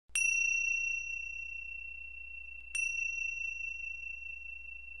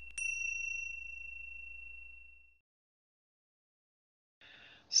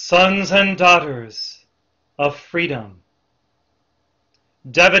Sons and daughters of freedom,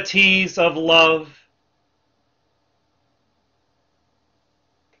 devotees of love,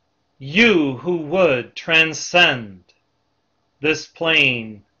 you who would transcend this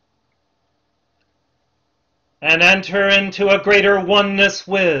plane and enter into a greater oneness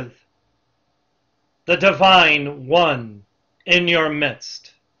with the Divine One in your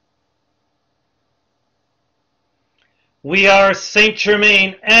midst. We are Saint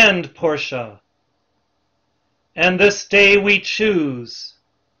Germain and Portia, and this day we choose,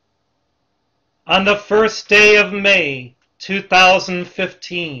 on the first day of May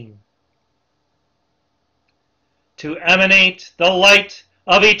 2015, to emanate the light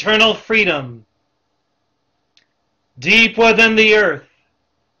of eternal freedom deep within the earth,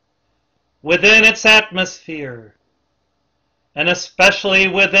 within its atmosphere, and especially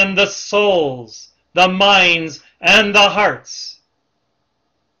within the souls, the minds, and the hearts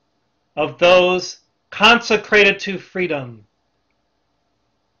of those consecrated to freedom,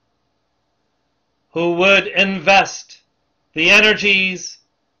 who would invest the energies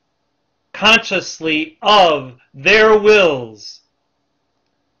consciously of their wills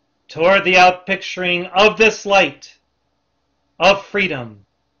toward the outpicturing of this light of freedom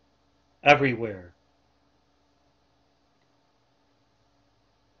everywhere.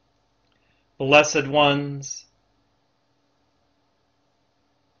 Blessed ones,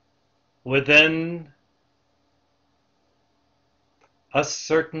 within a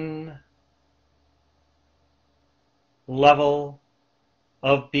certain level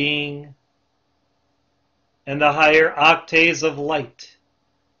of being in the higher octaves of light,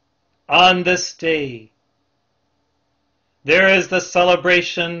 on this day, there is the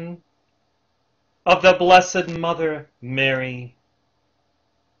celebration of the Blessed Mother Mary.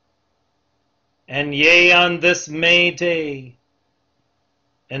 And yea, on this May Day,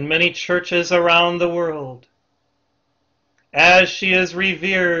 in many churches around the world, as she is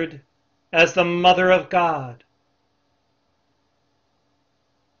revered as the Mother of God,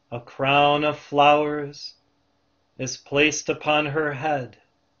 a crown of flowers is placed upon her head.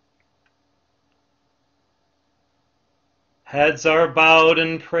 Heads are bowed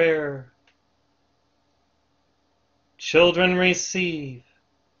in prayer. Children receive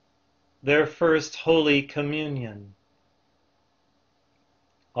their first Holy Communion,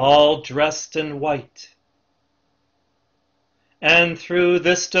 all dressed in white. And through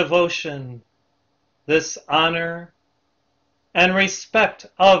this devotion, this honor and respect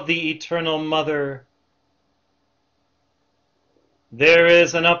of the Eternal Mother, there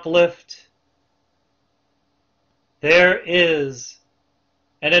is an uplift. There is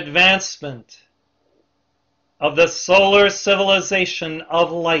an advancement of the solar civilization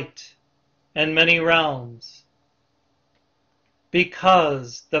of light in many realms,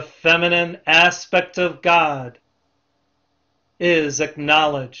 because the feminine aspect of God is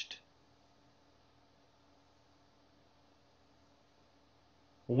acknowledged.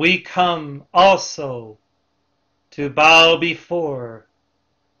 We come also to bow before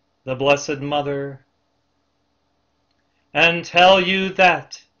the Blessed Mother and tell you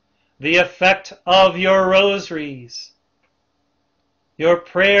that the effect of your rosaries, your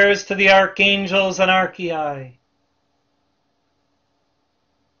prayers to the archangels and archai,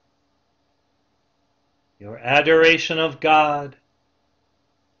 your adoration of God,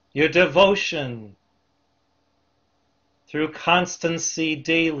 your devotion through constancy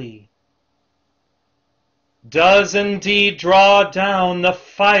daily, does indeed draw down the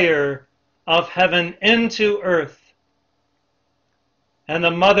fire of heaven into earth, and the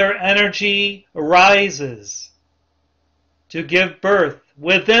mother energy rises to give birth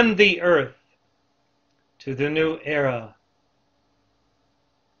within the earth to the new era,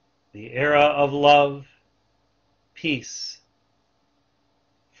 the era of love, peace,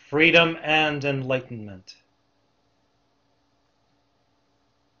 freedom, and enlightenment.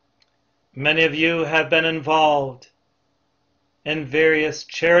 Many of you have been involved in various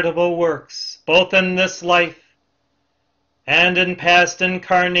charitable works, both in this life and in past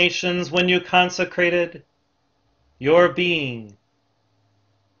incarnations, when you consecrated your being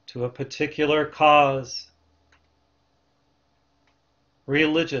to a particular cause,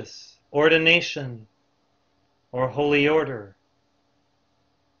 religious, ordination, or holy order,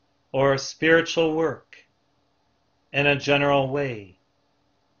 or spiritual work in a general way.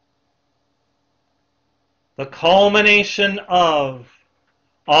 The culmination of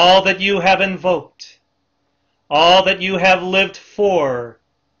all that you have invoked, all that you have lived for,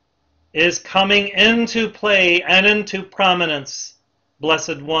 is coming into play and into prominence,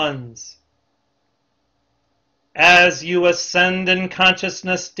 blessed ones. as you ascend in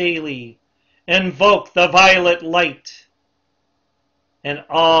consciousness daily, invoke the violet light and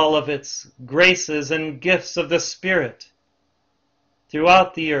all of its graces and gifts of the Spirit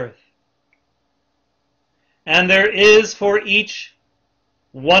throughout the earth. And there is for each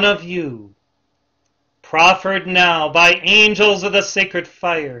one of you, proffered now by angels of the sacred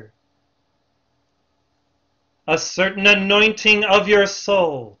fire, a certain anointing of your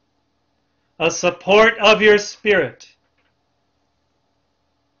soul, a support of your spirit,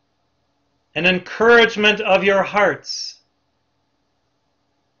 an encouragement of your hearts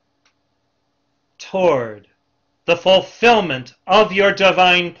toward the fulfillment of your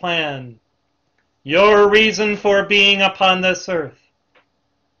divine plan, your reason for being upon this earth.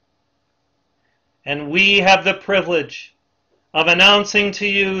 And we have the privilege of announcing to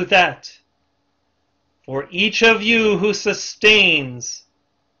you that for each of you who sustains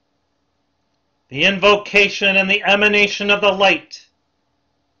the invocation and the emanation of the light,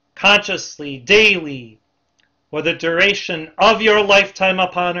 consciously, daily, for the duration of your lifetime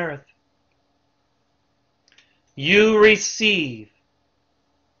upon earth, you receive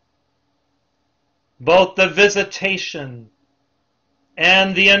both the visitation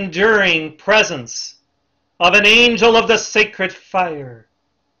and the enduring presence of an angel of the sacred fire,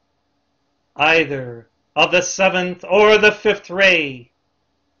 either of the seventh or the fifth ray,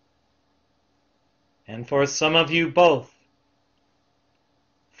 and for some of you both,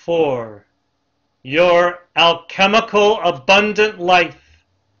 for your alchemical abundant life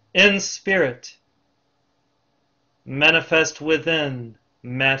in spirit manifest within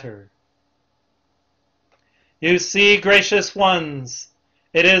matter. You see, gracious ones,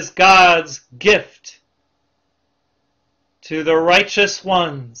 it is God's gift to the righteous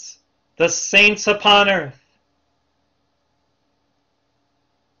ones, the saints upon earth,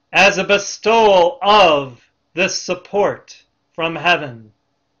 as a bestowal of this support from heaven,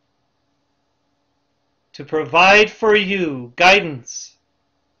 to provide for you guidance,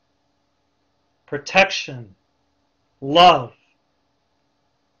 protection, love,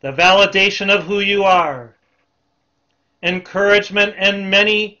 the validation of who you are, encouragement in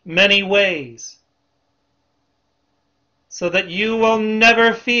many, many ways, so that you will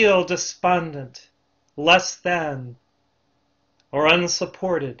never feel despondent, less than, or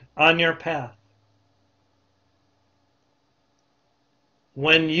unsupported on your path.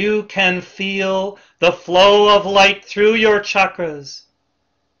 When you can feel the flow of light through your chakras,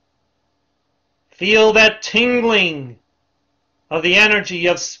 feel that tingling of the energy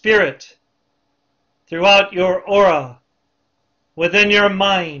of spirit throughout your aura, within your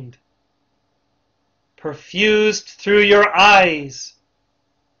mind, perfused through your eyes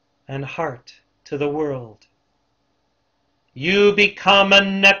and heart to the world. You become a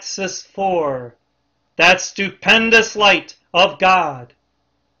nexus for that stupendous light of God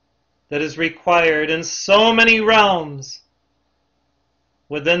that is required in so many realms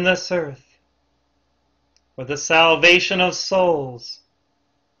within this earth for the salvation of souls,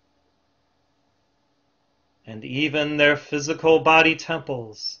 and even their physical body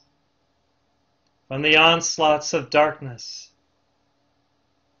temples from the onslaughts of darkness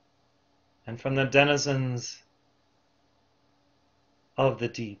and from the denizens of the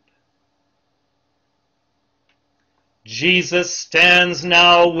deep. Jesus stands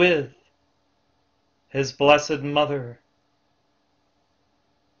now with his Blessed Mother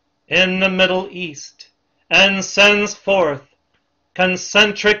in the Middle East and sends forth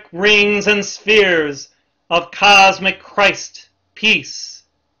concentric rings and spheres of cosmic Christ peace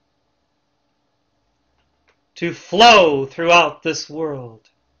to flow throughout this world,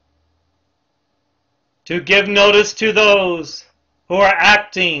 to give notice to those who are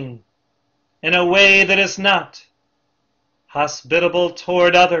acting in a way that is not hospitable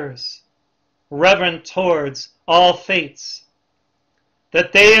toward others, reverent towards all faiths,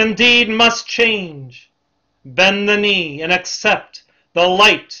 that they indeed must change, bend the knee, and accept the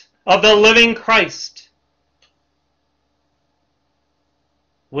light of the living Christ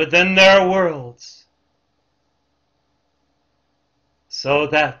within their worlds, so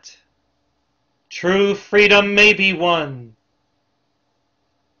that true freedom may be won,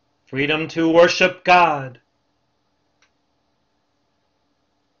 freedom to worship God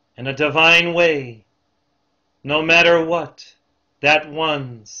in a divine way, no matter what that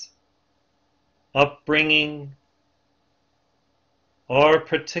one's upbringing or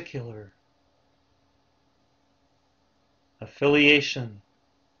particular affiliation.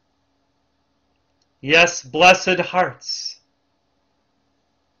 Yes, blessed hearts,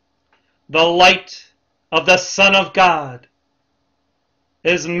 the light of the Son of God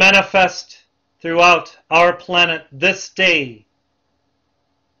is manifest throughout our planet this day,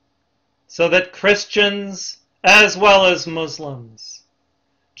 so that Christians as well as Muslims,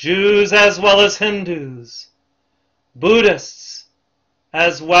 Jews as well as Hindus, Buddhists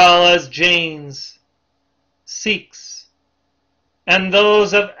as well as Jains, Sikhs, and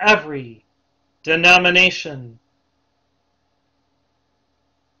those of every denomination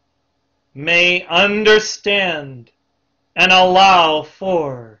may understand and allow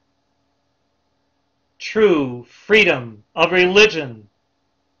for true freedom of religion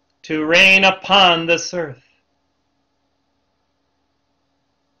to reign upon this earth.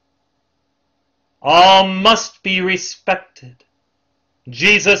 All must be respected,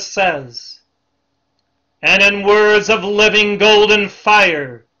 Jesus says, and in words of living golden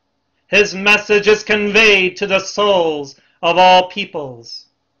fire, his message is conveyed to the souls of all peoples.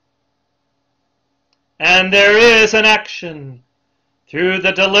 And there is an action through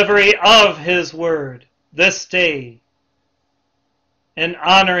the delivery of his word this day, in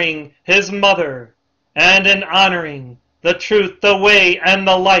honoring his mother and in honoring the truth, the way, and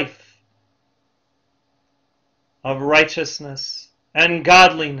the life of righteousness and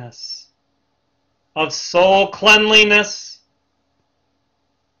godliness, of soul cleanliness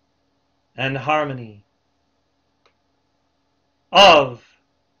and harmony, of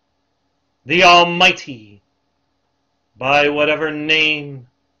the Almighty, by whatever name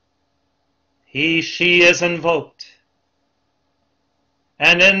he, she is invoked.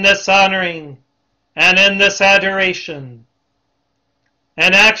 And in this honoring and in this adoration,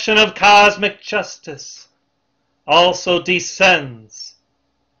 an action of cosmic justice also descends,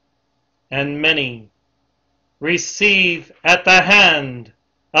 and many receive at the hand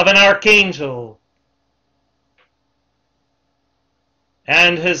of an archangel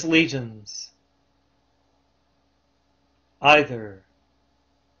and his legions either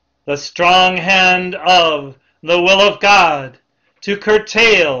the strong hand of the will of God to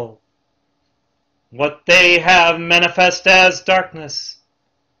curtail what they have manifest as darkness,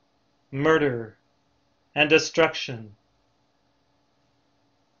 murder, and destruction,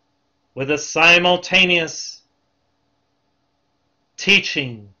 with a simultaneous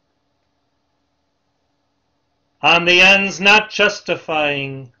teaching on the ends not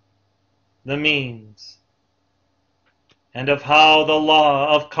justifying the means, and of how the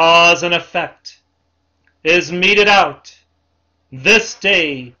law of cause and effect is meted out this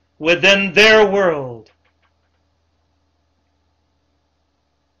day within their world,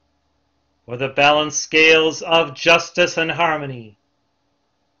 for the balanced scales of justice and harmony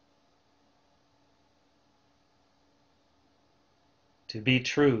to be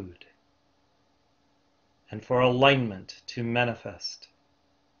trued, and for alignment to manifest.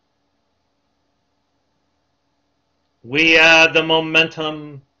 We add the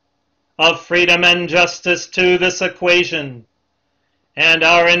momentum of freedom and justice to this equation, and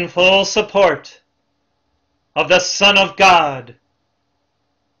are in full support of the Son of God,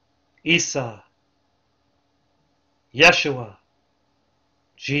 Isa, Yeshua,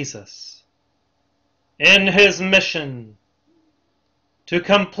 Jesus, in his mission to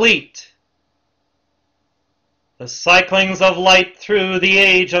complete the cyclings of light through the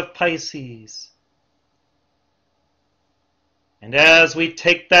age of Pisces. And as we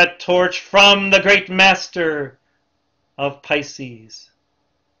take that torch from the great master of Pisces,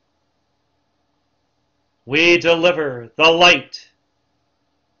 we deliver the light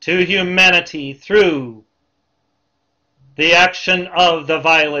to humanity through the action of the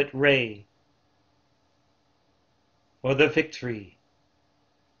violet ray, for the victory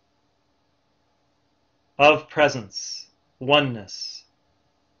of presence, oneness,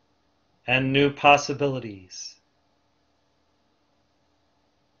 and new possibilities,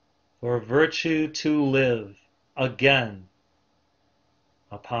 for virtue to live again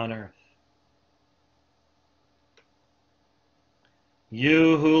upon earth.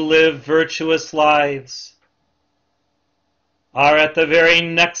 You who live virtuous lives are at the very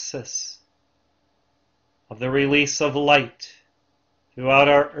nexus of the release of light throughout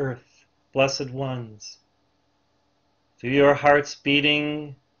our earth, blessed ones, through your hearts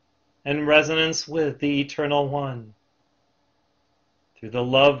beating in resonance with the Eternal One, through the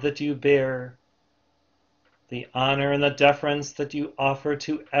love that you bear, the honor and the deference that you offer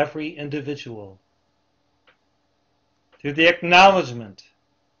to every individual, through the acknowledgement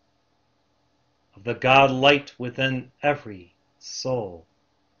of the God light within every soul.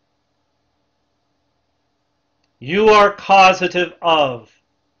 You are causative of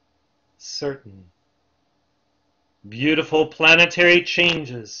certain beautiful planetary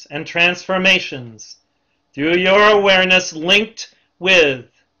changes and transformations through your awareness linked with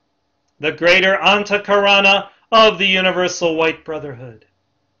the greater Antakarana of the Universal White Brotherhood,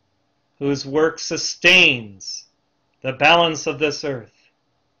 whose work sustains the balance of this earth,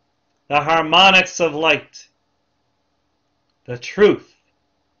 the harmonics of light, the truth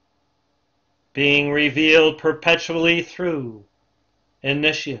being revealed perpetually through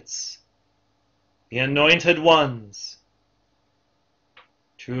initiates, the anointed ones,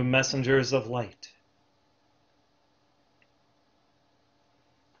 true messengers of light.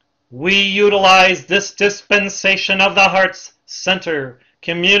 We utilize this dispensation of the heart's center,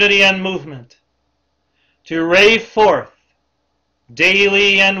 community, and movement to rave forth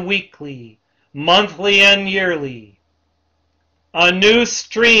daily and weekly, monthly and yearly, a new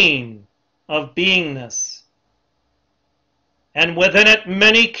stream of beingness, and within it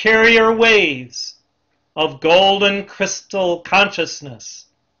many carrier waves of golden crystal consciousness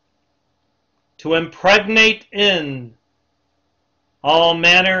to impregnate in all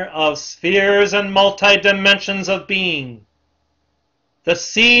manner of spheres and multi-dimensions of being, the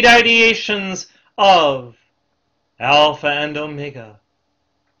seed ideations of Alpha and Omega,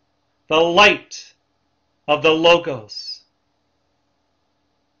 the light of the Logos,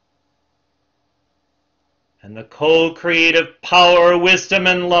 and the co-creative power, wisdom,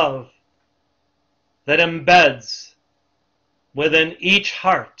 and love that embeds within each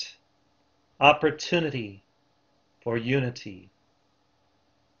heart opportunity for unity.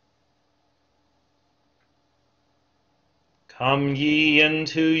 Come ye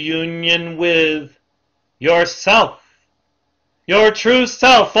into union with yourself, your true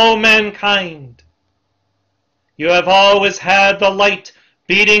self, O mankind. You have always had the light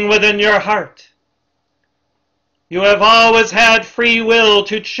beating within your heart. You have always had free will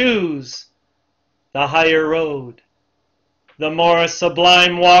to choose the higher road, the more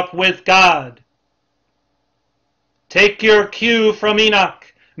sublime walk with God. Take your cue from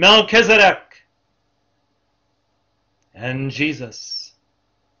Enoch, Melchizedek, and Jesus.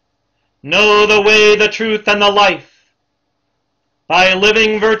 Know the way, the truth, and the life by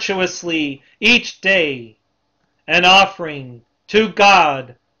living virtuously each day and offering to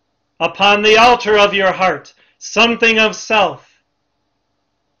God upon the altar of your heart something of self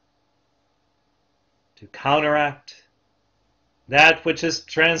to counteract that which is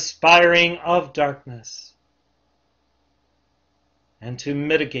transpiring of darkness and to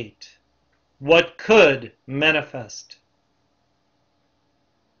mitigate what could manifest.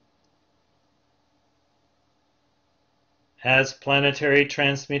 As planetary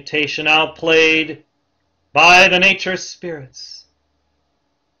transmutation outplayed by the nature spirits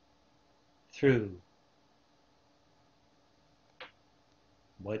through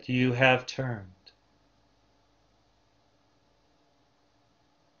what you have termed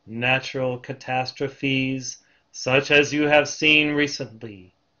natural catastrophes, such as you have seen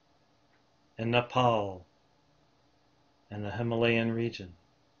recently in Nepal and the Himalayan region.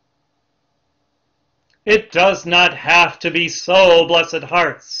 It does not have to be so, blessed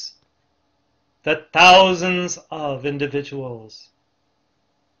hearts, that thousands of individuals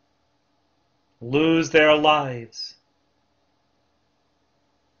lose their lives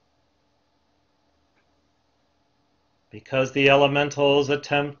because the elementals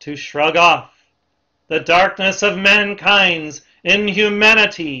attempt to shrug off the darkness of mankind's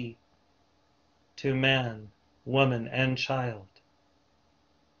inhumanity to man, woman, and child.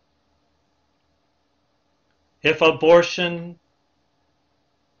 If abortion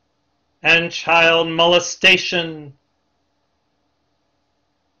and child molestation,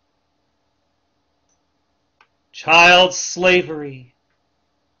 child slavery,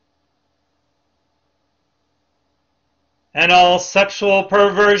 and all sexual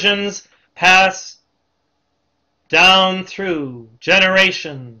perversions pass down through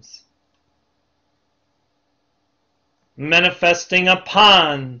generations, manifesting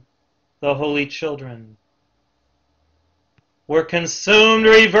upon the holy children, were consumed,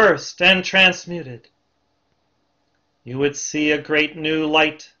 reversed, and transmuted, you would see a great new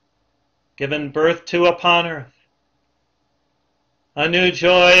light given birth to upon earth, a new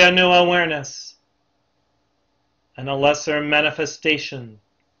joy, a new awareness, and a lesser manifestation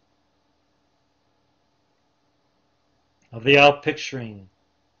of the outpicturing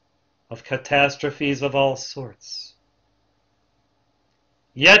of catastrophes of all sorts.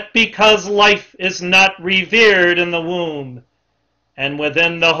 Yet because life is not revered in the womb, and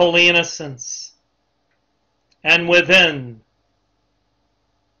within the holy innocence, and within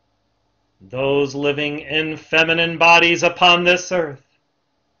those living in feminine bodies upon this earth,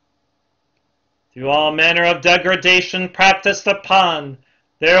 through all manner of degradation practiced upon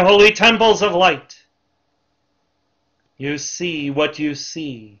their holy temples of light, you see what you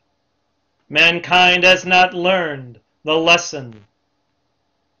see mankind has not learned the lesson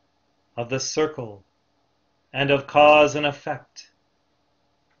of the circle and of cause and effect.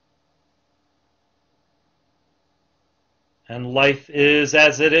 And life is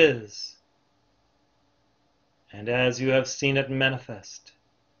as it is, and as you have seen it manifest.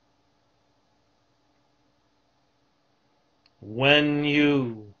 When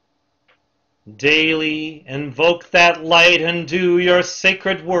you daily invoke that light and do your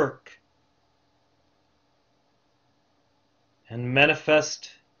sacred work, and manifest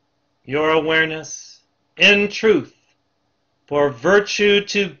your awareness in truth for virtue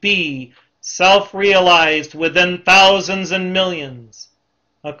to be self-realized within thousands and millions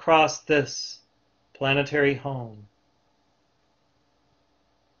across this planetary home.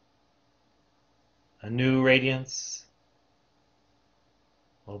 A new radiance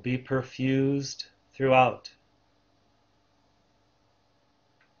will be perfused throughout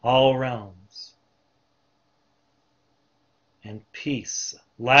all realms, and peace,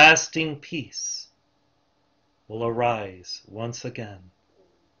 lasting peace, will arise once again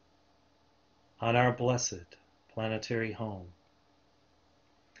on our blessed planetary home.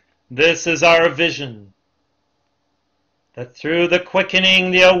 This is our vision, that through the quickening,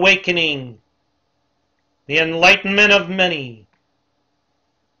 the awakening, the enlightenment of many,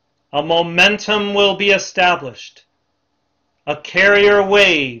 a momentum will be established, a carrier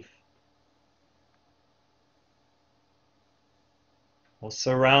wave will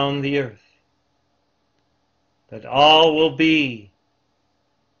surround the earth, that all will be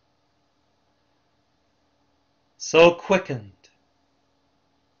so quickened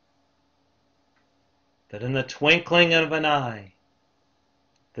that in the twinkling of an eye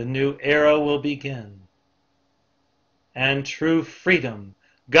the new era will begin, and true freedom,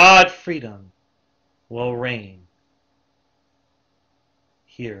 God freedom, will reign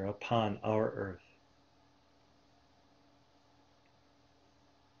here upon our earth.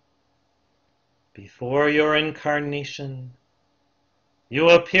 Before your incarnation, you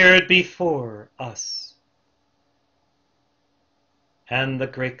appeared before us and the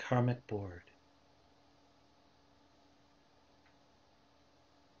Great Karmic Board.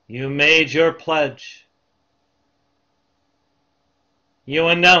 You made your pledge. You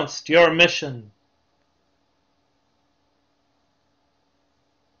announced your mission.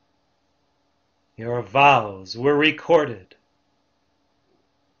 Your vows were recorded.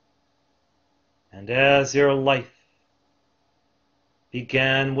 And as your life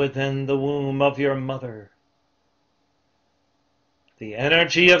began within the womb of your mother, the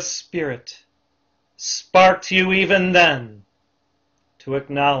energy of spirit sparked you even then to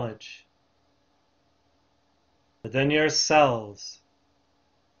acknowledge within your cells,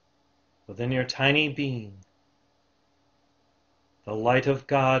 within your tiny being, the light of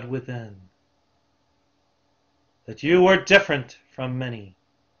God within, that you were different from many,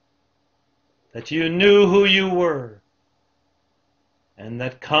 that you knew who you were, and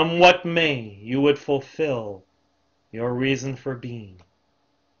that come what may, you would fulfill your reason for being.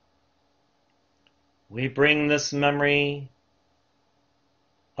 We bring this memory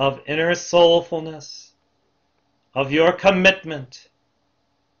of inner soulfulness, of your commitment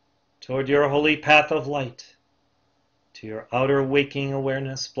toward your holy path of light, to your outer waking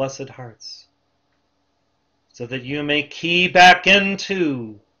awareness, blessed hearts, so that you may key back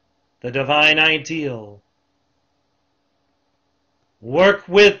into the divine ideal. Work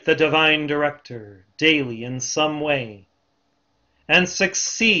with the divine director daily in some way, and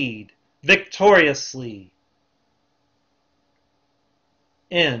succeed victoriously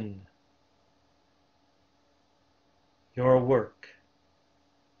in your work,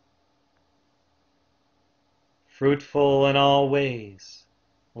 fruitful in all ways,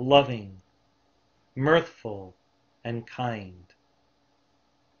 loving, mirthful, and kind.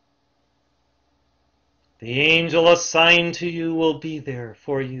 The angel assigned to you will be there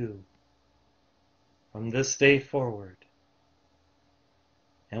for you from this day forward.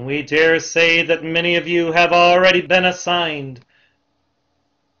 And we dare say that many of you have already been assigned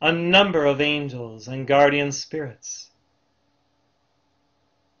a number of angels and guardian spirits.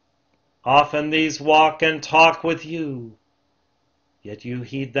 Often these walk and talk with you, yet you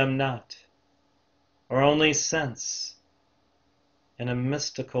heed them not, or only sense in a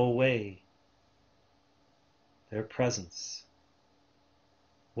mystical way their presence,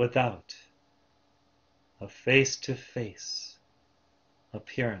 without a face-to-face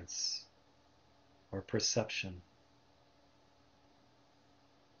appearance or perception.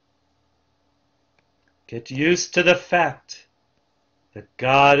 Get used to the fact that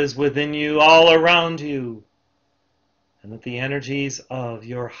God is within you, all around you, and that the energies of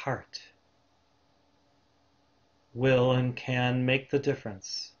your heart will and can make the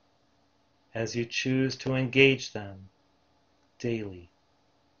difference as you choose to engage them daily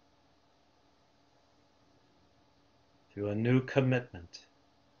through a new commitment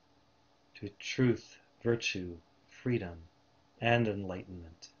to truth, virtue, freedom, and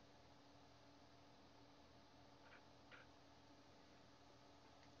enlightenment.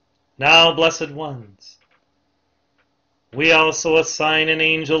 Now, blessed ones, we also assign an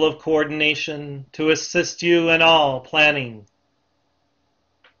angel of coordination to assist you in all planning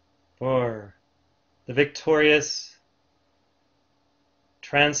for the victorious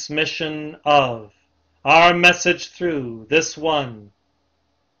transmission of our message through this one,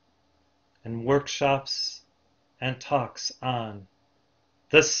 and workshops and talks on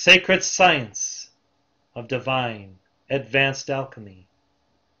the sacred science of divine advanced alchemy.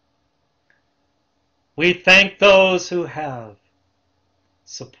 We thank those who have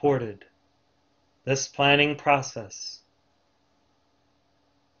supported this planning process,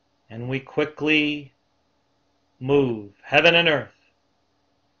 and we quickly move heaven and earth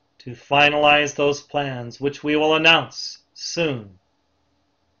to finalize those plans, which we will announce soon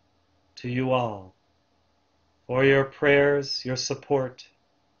to you all, for your prayers, your support,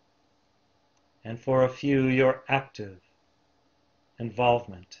 and for a few, your active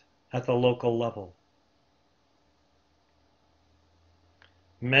involvement at the local level.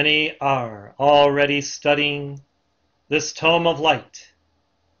 Many are already studying this tome of light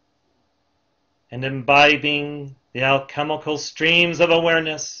and imbibing the alchemical streams of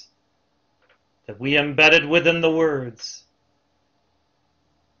awareness that we embedded within the words,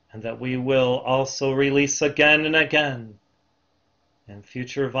 and that we will also release again and again in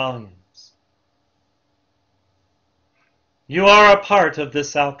future volumes. You are a part of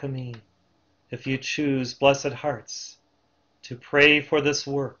this alchemy if you choose, blessed hearts, to pray for this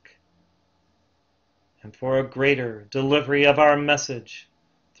work and for a greater delivery of our message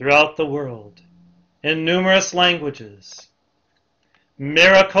throughout the world in numerous languages.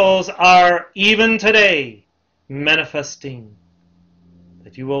 Miracles are even today manifesting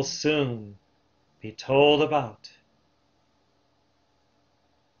that you will soon be told about.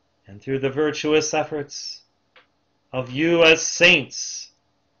 And through the virtuous efforts of you as saints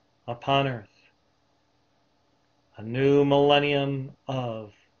upon earth, a new millennium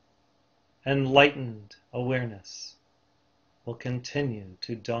of enlightened awareness will continue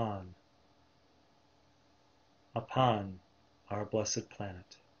to dawn upon our blessed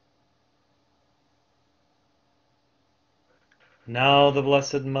planet. Now the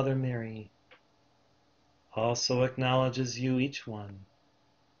Blessed Mother Mary also acknowledges you, each one,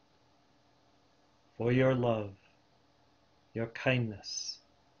 for your love, your kindness,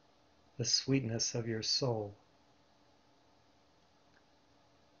 the sweetness of your soul.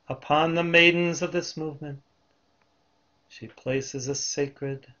 Upon the maidens of this movement, she places a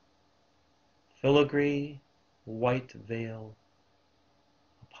sacred filigree white veil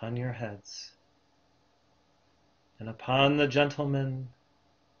upon your heads, and upon the gentlemen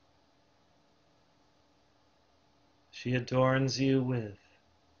she adorns you with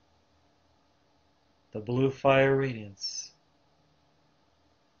the blue fire radiance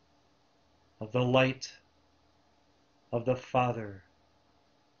of the light of the Father,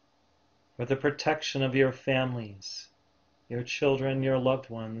 for the protection of your families, your children, your loved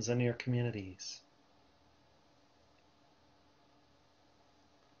ones, and your communities.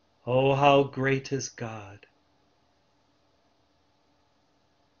 Oh, how great is God!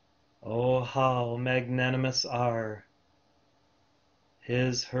 Oh, how magnanimous are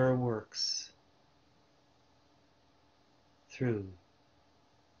her works through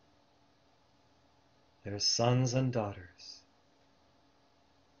their sons and daughters.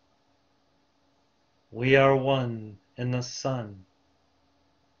 We are one in the Son,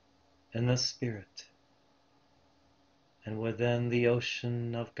 in the Spirit, and within the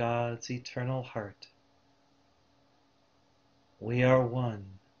ocean of God's eternal heart. We are one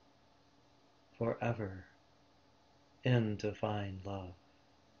forever in divine love.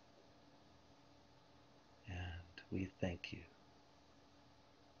 And we thank you.